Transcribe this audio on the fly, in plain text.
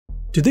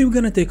Today we're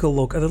gonna take a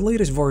look at the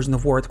latest version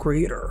of World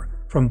Creator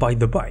from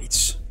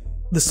ByteTheBytes.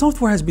 The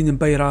software has been in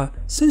beta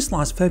since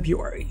last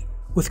February,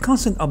 with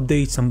constant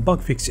updates and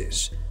bug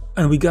fixes,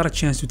 and we got a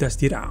chance to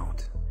test it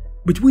out.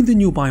 Between the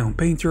new Biome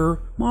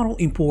Painter, Model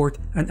Import,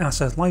 and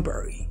Asset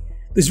Library,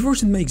 this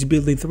version makes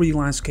building 3D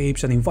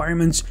landscapes and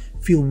environments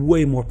feel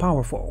way more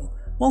powerful,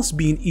 whilst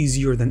being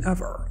easier than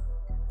ever.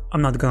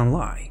 I'm not gonna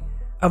lie,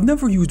 I've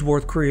never used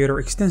World Creator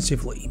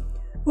extensively,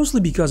 mostly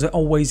because I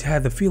always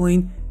had the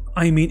feeling,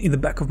 in the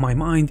back of my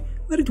mind,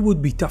 that it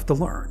would be tough to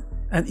learn,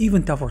 and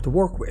even tougher to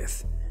work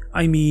with.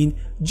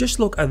 Just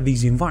look at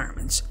these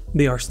environments,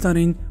 they are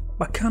stunning,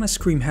 but kinda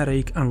scream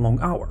headache and long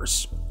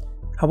hours.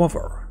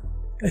 However,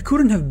 I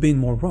couldn't have been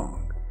more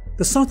wrong.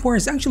 The software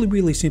is actually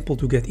really simple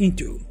to get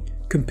into,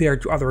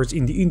 compared to others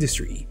in the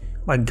industry,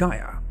 like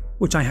Gaia,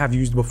 which I have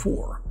used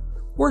before.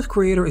 World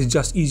Creator is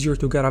just easier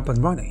to get up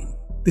and running.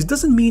 This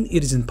doesn't mean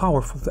it isn't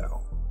powerful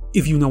though.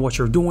 If you know what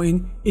you're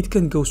doing, it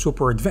can go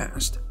super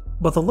advanced,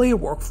 but the layer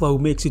workflow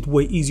makes it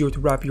way easier to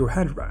wrap your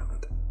head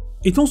around.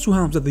 It also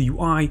helps that the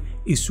UI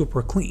is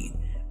super clean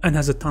and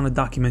has a ton of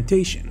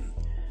documentation.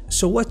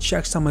 So let's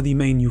check some of the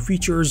main new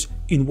features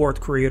in World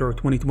Creator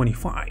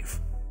 2025.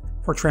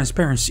 For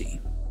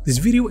transparency, this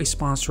video is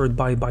sponsored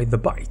by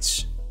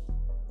ByteTheBytes.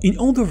 In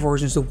older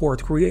versions of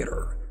World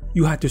Creator,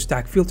 you had to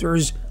stack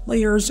filters,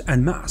 layers,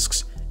 and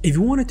masks if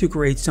you wanted to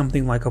create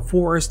something like a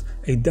forest,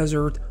 a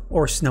desert,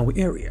 or a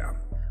snowy area.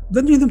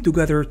 Blending them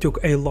together took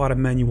a lot of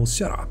manual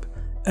setup,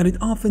 and it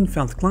often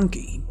felt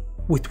clunky.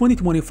 With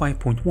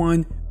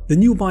 2025.1, the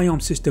new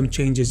biome system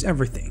changes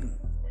everything.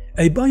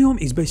 A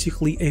biome is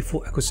basically a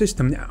full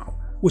ecosystem now,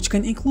 which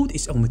can include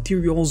its own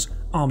materials,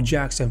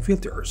 objects, and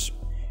filters.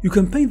 You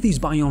can paint these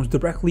biomes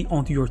directly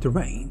onto your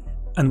terrain,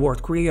 and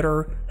World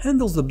Creator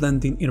handles the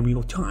blending in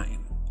real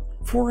time.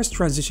 Forests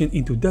transition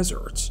into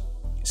deserts,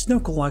 snow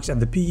collects at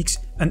the peaks,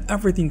 and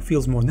everything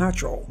feels more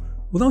natural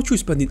without you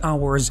spending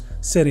hours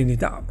setting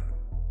it up.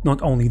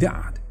 Not only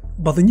that,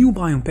 but the new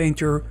Biome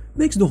Painter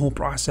makes the whole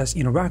process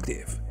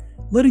interactive,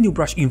 letting you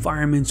brush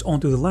environments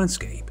onto the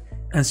landscape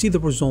and see the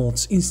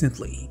results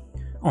instantly.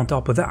 On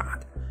top of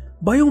that,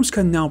 biomes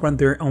can now run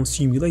their own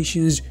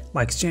simulations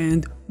like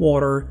sand,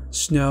 water,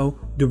 snow,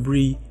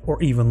 debris,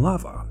 or even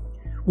lava,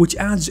 which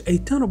adds a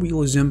ton of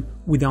realism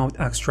without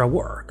extra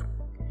work.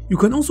 You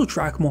can also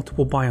track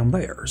multiple biome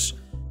layers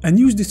and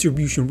use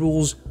distribution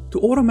rules to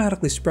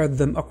automatically spread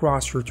them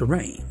across your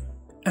terrain.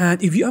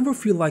 And if you ever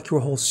feel like your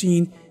whole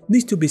scene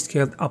needs to be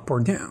scaled up or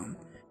down,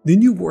 the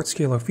new World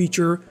Scaler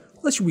feature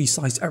lets you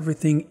resize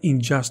everything in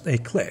just a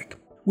click,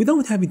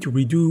 without having to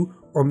redo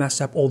or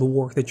mess up all the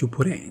work that you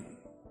put in.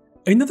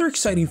 Another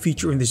exciting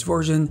feature in this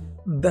version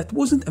that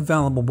wasn't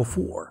available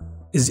before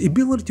is the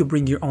ability to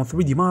bring your own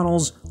 3D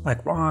models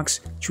like rocks,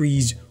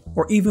 trees,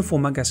 or even full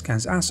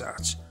Megascans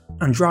assets,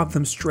 and drop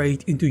them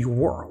straight into your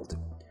world.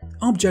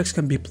 Objects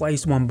can be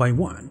placed one by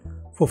one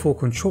for full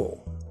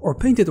control, or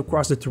painted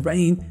across the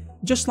terrain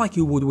just like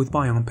you would with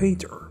Biome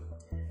Painter.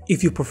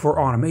 If you prefer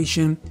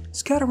automation,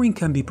 scattering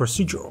can be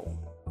procedural,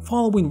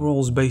 following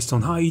rules based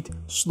on height,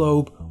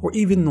 slope, or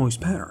even noise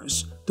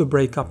patterns to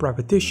break up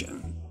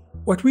repetition.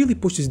 What really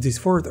pushes this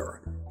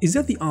further is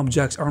that the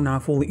objects are now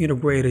fully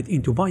integrated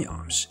into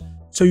biomes,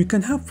 so you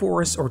can have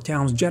forests or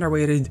towns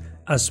generated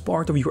as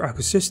part of your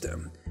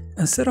ecosystem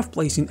instead of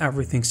placing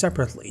everything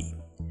separately.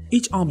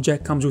 Each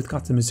object comes with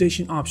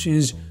customization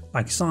options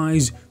like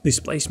size,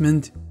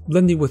 displacement,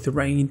 blending with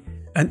terrain,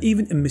 and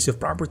even emissive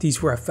properties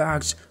for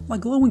effects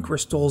like glowing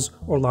crystals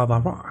or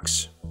lava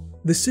rocks.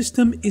 The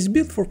system is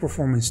built for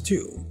performance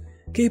too,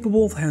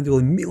 capable of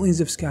handling millions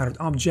of scattered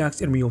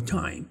objects in real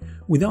time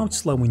without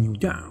slowing you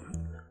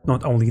down.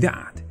 Not only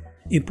that,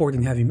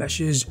 importing heavy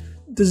meshes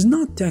does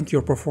not tank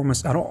your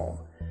performance at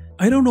all.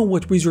 I don't know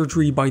what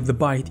wizardry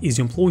ByteTheByte is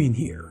employing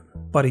here,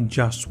 but it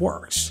just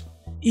works.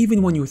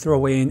 Even when you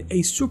throw in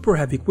a super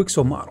heavy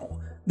Quixel model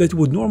that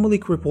would normally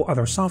cripple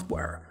other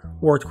software,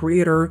 World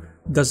Creator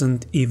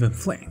doesn't even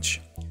flinch.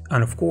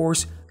 And of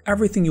course,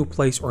 everything you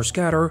place or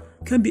scatter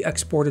can be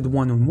exported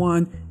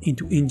one-on-one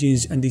into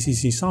engines and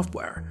DCC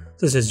software,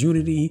 such as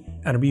Unity,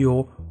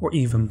 Unreal, or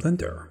even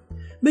Blender,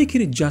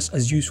 making it just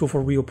as useful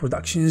for real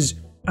productions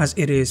as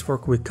it is for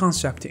quick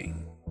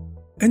concepting.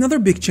 Another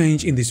big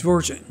change in this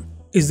version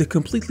is the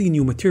completely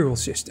new material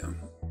system.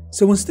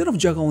 So instead of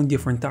juggling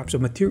different types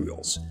of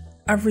materials,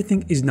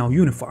 everything is now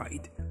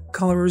unified.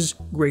 Colors,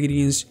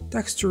 gradients,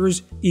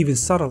 textures, even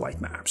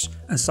satellite maps,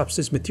 and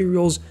substance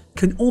materials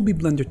can all be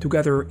blended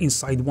together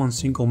inside one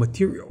single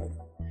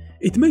material.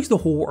 It makes the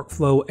whole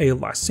workflow a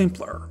lot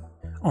simpler.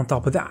 On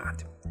top of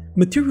that,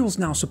 materials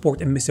now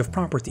support emissive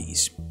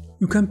properties.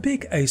 You can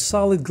pick a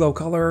solid glow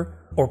color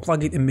or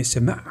plug in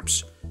emissive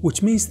maps,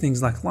 which means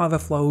things like lava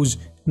flows,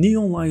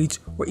 neon lights,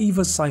 or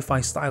even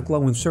sci-fi style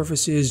glowing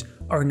surfaces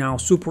are now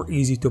super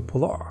easy to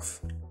pull off.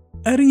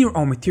 Adding your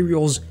own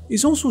materials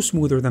is also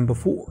smoother than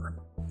before.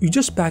 You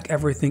just pack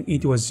everything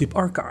into a zip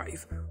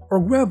archive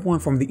or grab one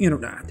from the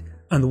internet,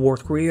 and the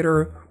World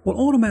Creator will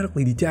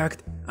automatically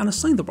detect and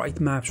assign the right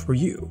maps for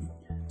you,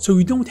 so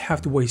you don't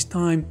have to waste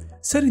time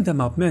setting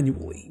them up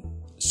manually.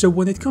 So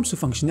when it comes to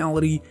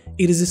functionality,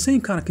 it is the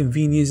same kind of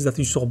convenience that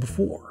you saw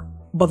before.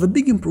 But the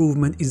big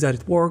improvement is that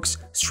it works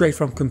straight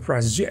from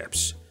compressed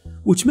zips,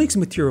 which makes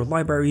material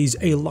libraries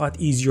a lot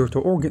easier to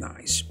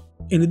organize,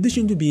 in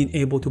addition to being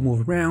able to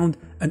move around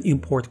and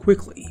import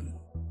quickly.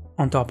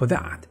 On top of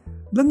that,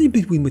 blending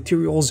between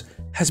materials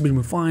has been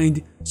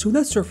refined so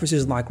that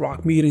surfaces like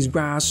rock meetings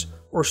grass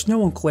or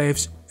snow on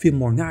cliffs feel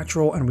more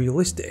natural and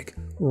realistic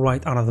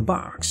right out of the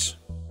box.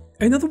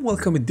 Another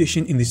welcome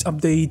addition in this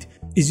update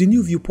is the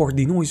new viewport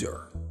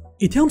denoiser.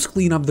 It helps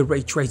clean up the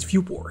ray trace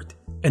viewport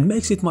and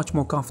makes it much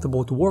more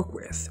comfortable to work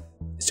with.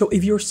 So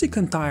if you're sick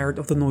and tired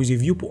of the noisy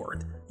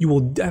viewport, you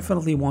will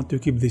definitely want to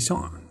keep this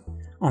on.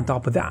 On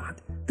top of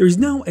that, there is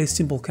now a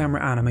simple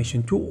camera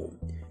animation tool.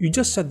 You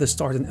just set the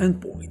start and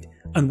end point,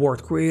 and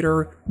World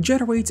Creator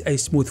generates a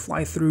smooth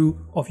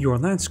fly-through of your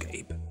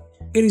landscape.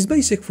 It is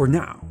basic for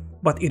now,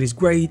 but it is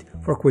great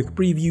for quick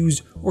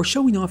previews or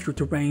showing off your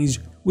terrains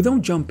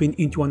without jumping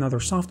into another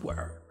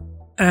software.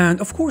 And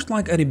of course,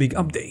 like any big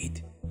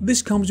update,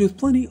 this comes with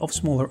plenty of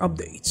smaller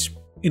updates,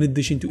 in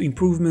addition to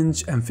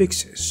improvements and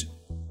fixes.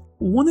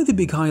 One of the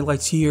big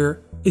highlights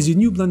here is the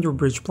new Blender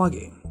Bridge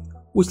plugin,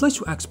 which lets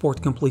you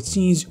export complete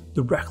scenes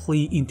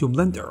directly into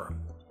Blender.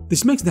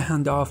 This makes the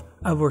handoff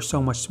ever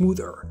so much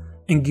smoother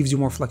and gives you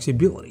more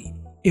flexibility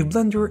if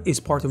Blender is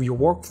part of your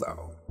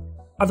workflow.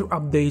 Other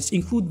updates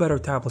include better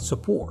tablet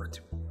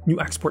support, new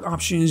export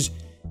options,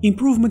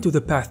 improvement to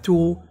the path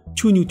tool,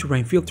 2 new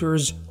terrain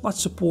filters, LUT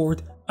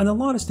support, and a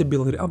lot of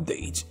stability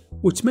updates,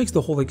 which makes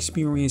the whole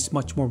experience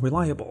much more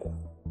reliable.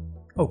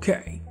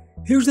 Okay,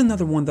 here's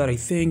another one that I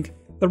think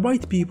the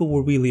right people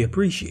will really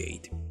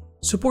appreciate.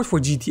 Support for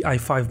GTI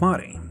 5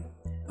 modding.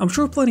 I'm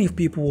sure plenty of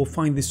people will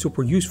find this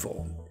super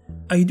useful.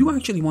 I do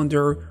actually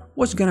wonder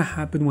what's gonna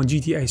happen when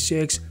GTA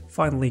 6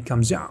 finally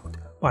comes out,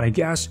 but I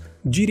guess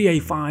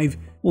GTA 5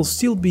 will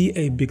still be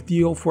a big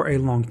deal for a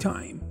long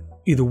time.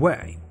 Either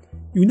way,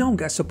 you now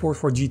get support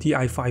for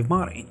GTI 5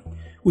 modding,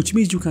 which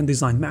means you can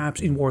design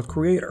maps in World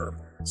Creator,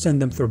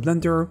 send them through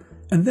Blender,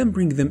 and then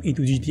bring them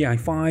into GTI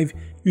 5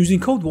 using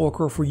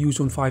CodeWalker for use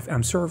on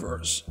 5M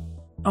servers.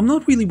 I'm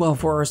not really well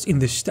versed in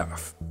this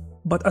stuff,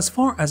 but as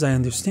far as I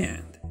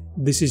understand,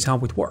 this is how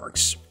it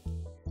works.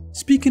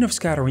 Speaking of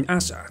scattering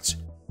assets,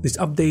 this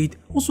update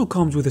also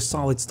comes with a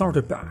solid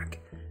starter pack,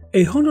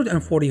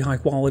 140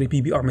 high-quality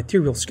PBR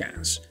material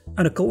scans,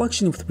 and a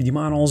collection of 3D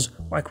models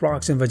like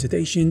rocks and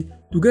vegetation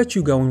to get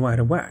you going right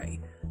away.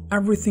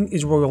 Everything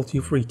is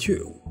royalty-free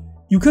too.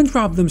 You can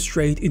drop them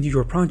straight into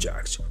your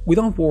projects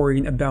without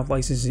worrying about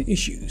licensing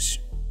issues.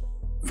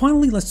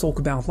 Finally, let's talk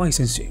about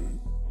licensing,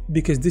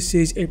 because this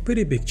is a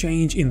pretty big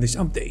change in this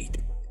update.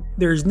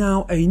 There is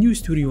now a new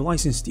studio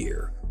license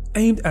tier,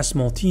 aimed at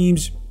small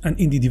teams and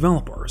indie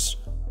developers,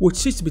 which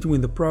sits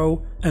between the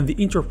Pro and the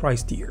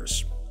Enterprise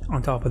tiers.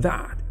 On top of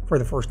that, for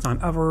the first time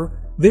ever,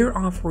 they're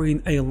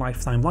offering a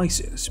lifetime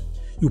license.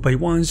 You pay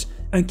once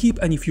and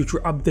keep any future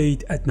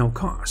update at no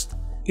cost.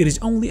 It is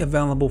only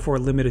available for a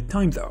limited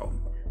time though,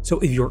 so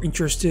if you're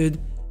interested,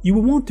 you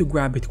will want to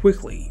grab it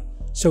quickly.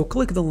 So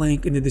click the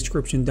link in the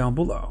description down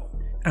below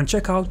and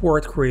check out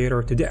World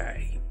Creator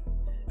today.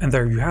 And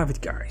there you have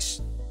it,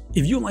 guys.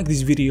 If you like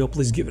this video,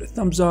 please give it a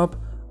thumbs up.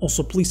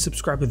 Also, please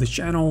subscribe to the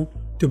channel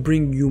to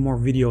bring you more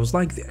videos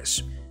like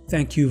this.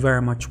 Thank you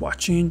very much for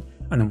watching,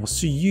 and I will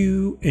see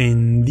you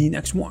in the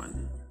next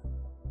one.